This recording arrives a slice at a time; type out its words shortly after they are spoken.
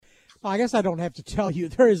I guess I don't have to tell you,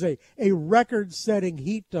 there is a record-setting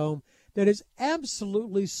heat dome that is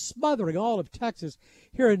absolutely smothering all of Texas.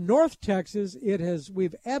 Here in North Texas,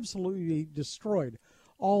 we've absolutely destroyed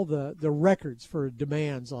all the records for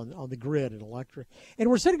demands on the grid and electric. And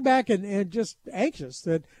we're sitting back and just anxious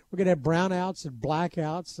that we're going to have brownouts and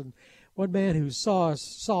blackouts. And one man who saw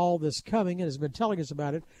all this coming and has been telling us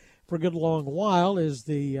about it for a good long while is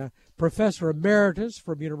the professor emeritus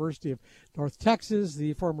from University of North Texas,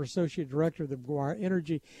 the former associate director of the Maguire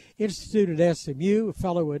Energy Institute at SMU, a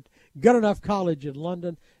fellow at Goodenough College in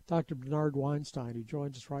London, Dr. Bernard Weinstein, who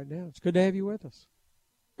joins us right now. It's good to have you with us.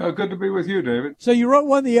 Good to be with you, David. So you wrote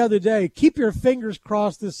one the other day, keep your fingers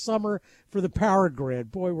crossed this summer for the power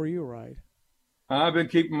grid. Boy, were you right. I've been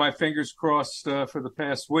keeping my fingers crossed for the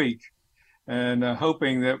past week and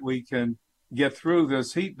hoping that we can get through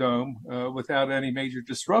this heat dome without any major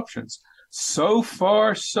disruptions. So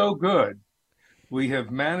far, so good. We have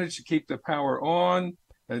managed to keep the power on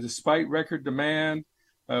despite record demand.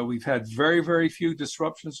 We've had very, very few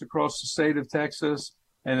disruptions across the state of Texas,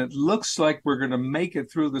 and it looks like we're going to make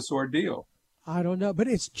it through this ordeal. I don't know, but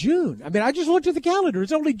it's June. I mean, I just looked at the calendar.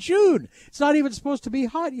 It's only June. It's not even supposed to be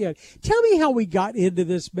hot yet. Tell me how we got into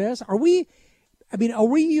this mess. Are we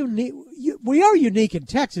unique? We are unique in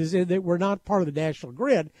Texas in that we're not part of the national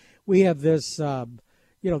grid. We have this,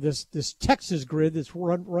 this Texas grid that's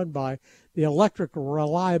run by the Electric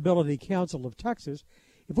Reliability Council of Texas.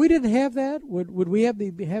 If we didn't have that, would we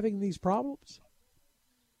be having these problems?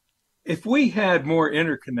 If we had more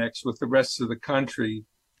interconnects with the rest of the country,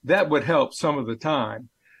 that would help some of the time,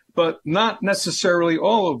 but not necessarily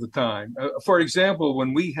all of the time. For example,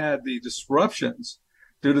 when we had the disruptions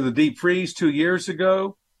due to the deep freeze 2 years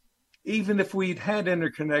ago, even if we'd had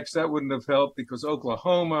interconnects, that wouldn't have helped because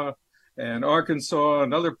Oklahoma and Arkansas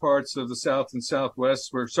and other parts of the South and Southwest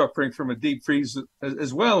were suffering from a deep freeze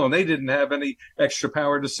as well, and they didn't have any extra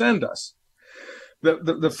power to send us.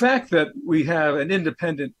 The fact that we have an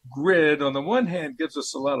independent grid, on the one hand, gives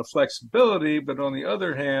us a lot of flexibility, but on the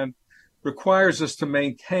other hand, requires us to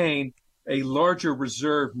maintain a larger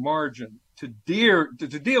reserve margin to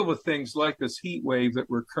deal with things like this heat wave that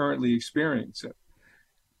we're currently experiencing.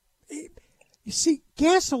 You see,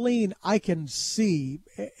 gasoline, I can see,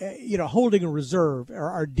 holding a reserve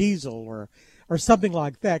or diesel or something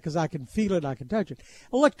like that because I can feel it, I can touch it.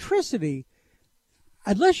 Electricity,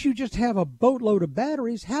 unless you just have a boatload of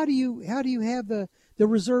batteries, how do you have the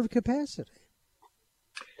reserve capacity?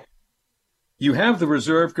 You have the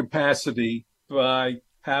reserve capacity by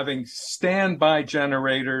having standby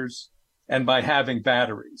generators and by having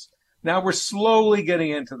batteries. Now we're slowly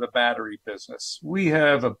getting into the battery business. We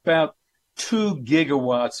have about 2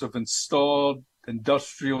 gigawatts of installed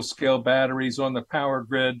industrial scale batteries on the power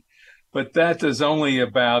grid, but that is only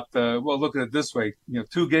about, look at it this way,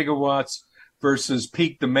 2 gigawatts versus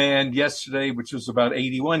peak demand yesterday, which was about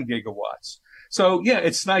 81 gigawatts. So yeah,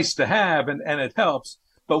 it's nice to have and it helps,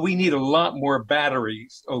 but we need a lot more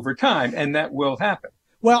batteries over time, and that will happen.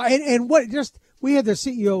 Well, we had the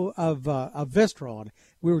CEO of Vistra on.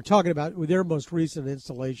 We were talking about their most recent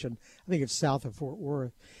installation. I think it's south of Fort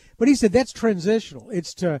Worth. But he said that's transitional.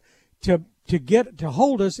 It's to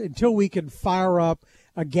hold us until we can fire up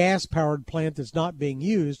a gas-powered plant that's not being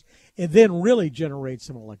used and then really generate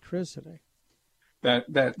some electricity.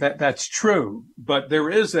 That's true. But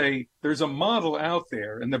there's a model out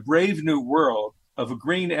there in the brave new world of a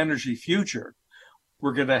green energy future.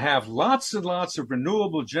 We're going to have lots and lots of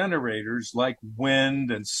renewable generators like wind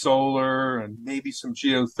and solar and maybe some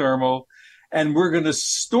geothermal. And we're going to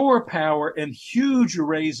store power in huge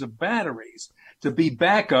arrays of batteries to be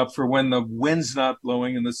backup for when the wind's not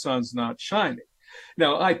blowing and the sun's not shining.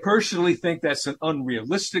 Now, I personally think that's an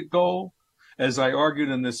unrealistic goal. As I argued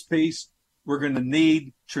in this piece, we're going to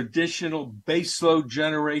need traditional baseload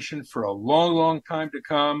generation for a long, long time to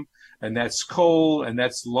come. And that's coal, and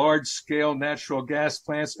that's large-scale natural gas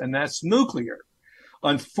plants, and that's nuclear.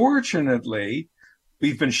 Unfortunately,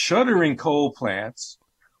 we've been shuttering coal plants.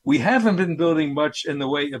 We haven't been building much in the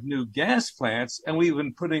way of new gas plants, and we've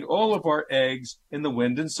been putting all of our eggs in the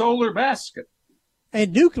wind and solar basket.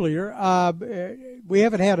 And nuclear, we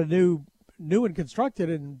haven't had a new one constructed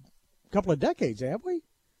in a couple of decades, have we?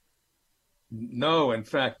 No, in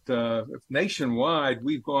fact, nationwide,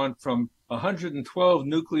 we've gone from 112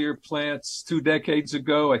 nuclear plants 2 decades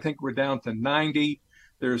ago. I think we're down to 90.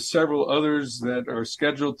 There are several others that are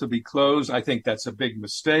scheduled to be closed. I think that's a big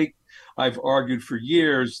mistake. I've argued for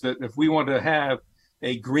years that if we want to have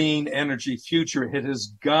a green energy future, it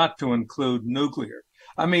has got to include nuclear.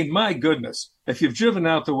 I mean, my goodness, if you've driven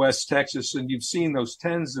out to West Texas and you've seen those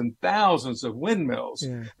tens and thousands of windmills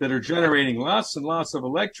that are generating lots and lots of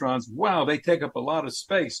electrons, wow, they take up a lot of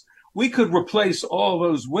space. We could replace all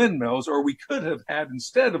those windmills, or we could have had,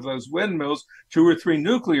 instead of those windmills, 2 or 3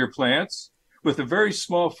 nuclear plants with a very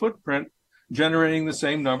small footprint generating the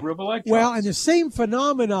same number of electrons. Well, and the same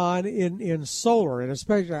phenomenon in solar, and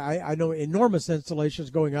especially I know enormous installations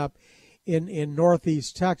going up in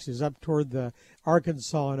northeast Texas, up toward the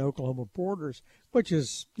Arkansas and Oklahoma borders, which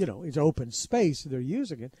is, it's open space. They're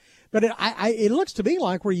using it. But it looks to me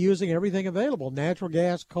like we're using everything available: natural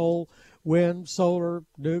gas, coal, wind, solar,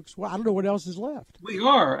 nukes. Well, I don't know what else is left. We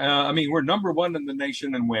are. I mean, we're number one in the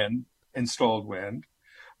nation in wind, installed wind.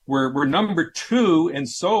 We're number 2 in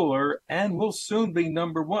solar, and we'll soon be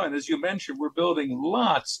number 1. As you mentioned, we're building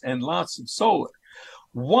lots and lots of solar.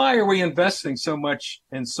 Why are we investing so much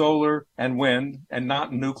in solar and wind and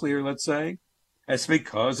not in nuclear, let's say? It's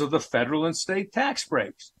because of the federal and state tax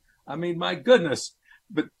breaks. I mean, my goodness.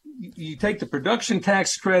 But you take the production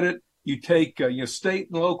tax credit, you take your state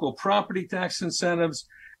and local property tax incentives,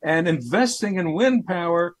 and investing in wind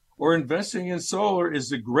power or investing in solar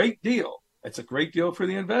is a great deal. It's a great deal for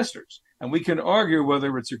the investors. And we can argue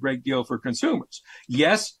whether it's a great deal for consumers.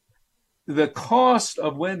 Yes, the cost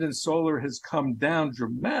of wind and solar has come down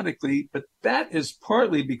dramatically, but that is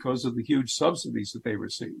partly because of the huge subsidies that they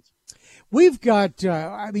receive. We've got,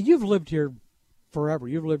 you've lived here forever.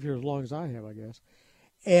 You've lived here as long as I have, I guess.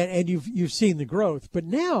 And you've seen the growth. But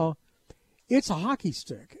now it's a hockey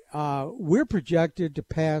stick. We're projected to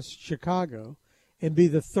pass Chicago and be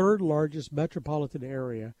the 3rd largest metropolitan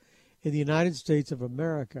area in the United States of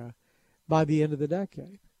America by the end of the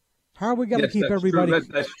decade. How are we going to keep everybody?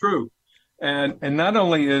 That's true. And not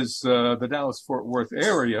only is the Dallas-Fort Worth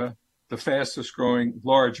area the fastest growing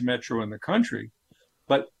large metro in the country,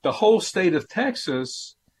 but the whole state of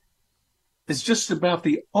Texas is just about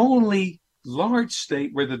the only large state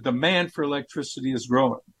where the demand for electricity is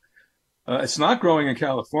growing. It's not growing in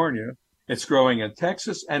California. It's growing in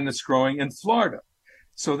Texas, and it's growing in Florida.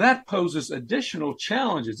 So that poses additional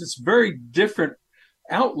challenges. It's very different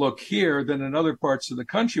outlook here than in other parts of the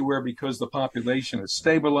country, where because the population is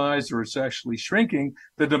stabilized or it's actually shrinking,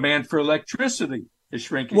 the demand for electricity is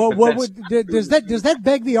shrinking. Well, does that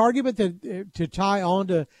beg the argument that to tie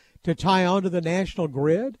onto the national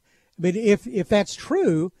grid? I mean, if that's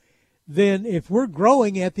true, then if we're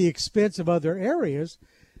growing at the expense of other areas,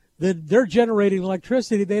 then they're generating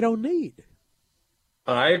electricity they don't need.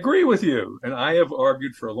 I agree with you. And I have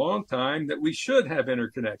argued for a long time that we should have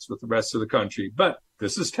interconnects with the rest of the country. But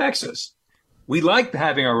this is Texas. We like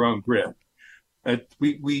having our own grid.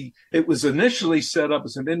 It was initially set up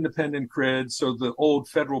as an independent grid so the old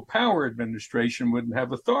Federal Power Administration wouldn't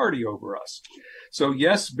have authority over us. So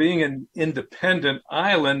yes, being an independent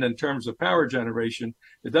island in terms of power generation,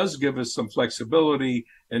 it does give us some flexibility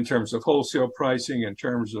in terms of wholesale pricing, in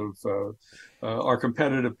terms of our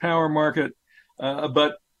competitive power market.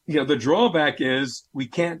 But the drawback is we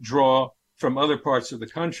can't draw from other parts of the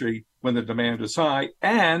country when the demand is high,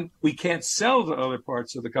 and we can't sell to other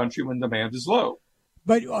parts of the country when demand is low.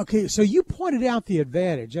 But, okay, so you pointed out the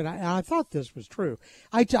advantage, and I thought this was true.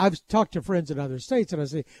 I've talked to friends in other states, and I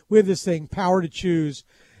say, we have this thing,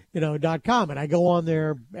 powertochoose.com, and I go on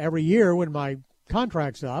there every year when my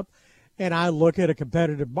contract's up, and I look at a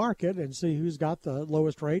competitive market and see who's got the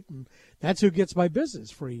lowest rate, and that's who gets my business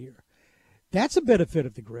for a year. That's a benefit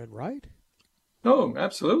of the grid, right? Oh,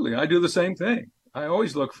 absolutely. I do the same thing. I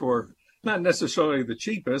always look for not necessarily the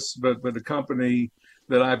cheapest, but a company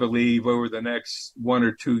that I believe over the next 1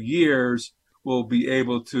 or 2 years will be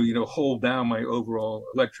able to, hold down my overall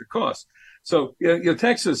electric costs. So,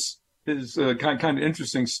 Texas is a kind of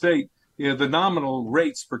interesting state. The nominal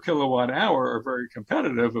rates per kilowatt hour are very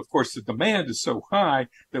competitive. Of course, the demand is so high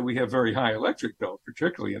that we have very high electric bills,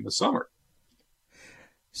 particularly in the summer.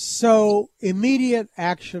 So immediate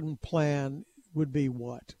action plan would be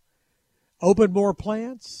what? Open more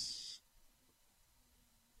plants?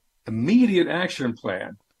 Immediate action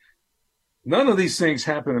plan. None of these things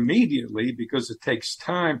happen immediately because it takes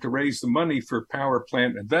time to raise the money for power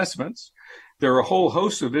plant investments. There are a whole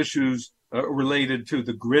host of issues related to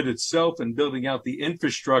the grid itself and building out the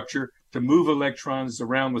infrastructure to move electrons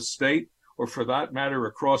around the state, or for that matter,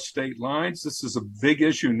 across state lines. This is a big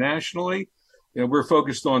issue nationally. We're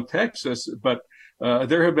focused on Texas, but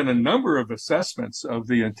there have been a number of assessments of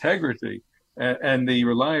the integrity and the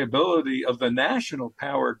reliability of the national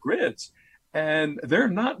power grids, and they're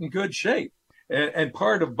not in good shape. And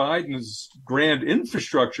part of Biden's grand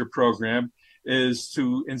infrastructure program is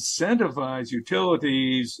to incentivize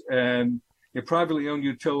utilities and in privately owned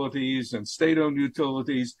utilities and state-owned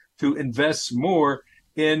utilities to invest more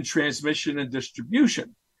in transmission and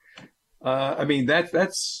distribution. I mean,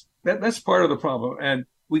 that's part of the problem, and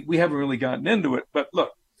we haven't really gotten into it. But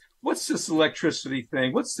look, what's this electricity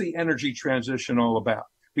thing? What's the energy transition all about?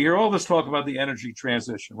 We hear all this talk about the energy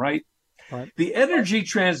transition, right? Right. The energy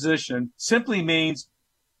transition simply means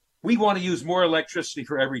we want to use more electricity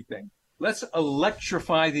for everything. Let's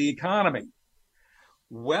electrify the economy.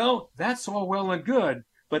 Well, that's all well and good,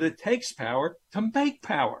 but it takes power to make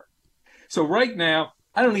power. So right now,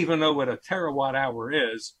 I don't even know what a terawatt hour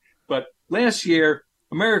is, but last year,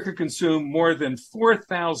 America consumed more than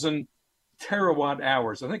 4,000 terawatt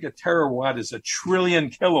hours. I think a terawatt is 1 trillion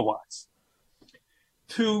kilowatts.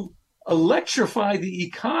 To electrify the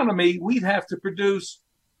economy, we'd have to produce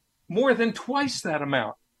more than twice that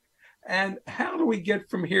amount. And how do we get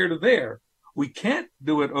from here to there? We can't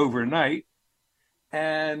do it overnight.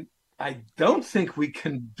 And I don't think we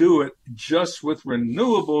can do it just with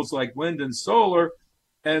renewables like wind and solar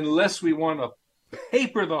unless we want to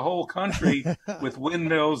paper the whole country with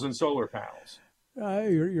windmills and solar panels.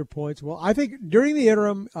 Your points. Well, I think during the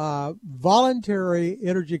interim, voluntary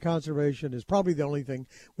energy conservation is probably the only thing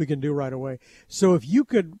we can do right away. So if you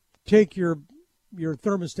could take your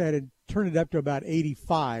thermostat and turn it up to about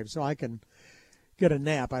 85 so I can get a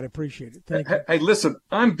nap, I'd appreciate it. Thank you. Hey, listen,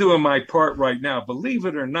 I'm doing my part right now. Believe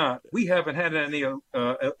it or not, we haven't had any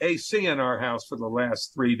AC in our house for the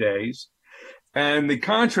last 3 days. And the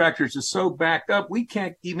contractors are so backed up, we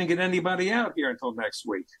can't even get anybody out here until next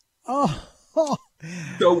week. Oh.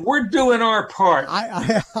 So we're doing our part.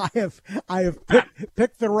 I have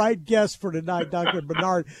picked the right guest for tonight. Dr.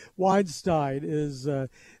 Bernard Weinstein is the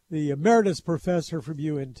emeritus professor from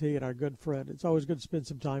UNT and our good friend. It's always good to spend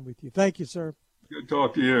some time with you. Thank you, sir. Good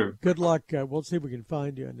talk to you. Good luck. We'll see if we can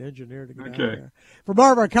find you an engineer to get out Okay. there. For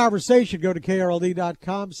more of our conversation, go to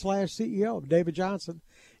krld.com/CEO. I'm David Johnson,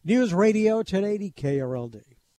 News Radio 1080 KRLD.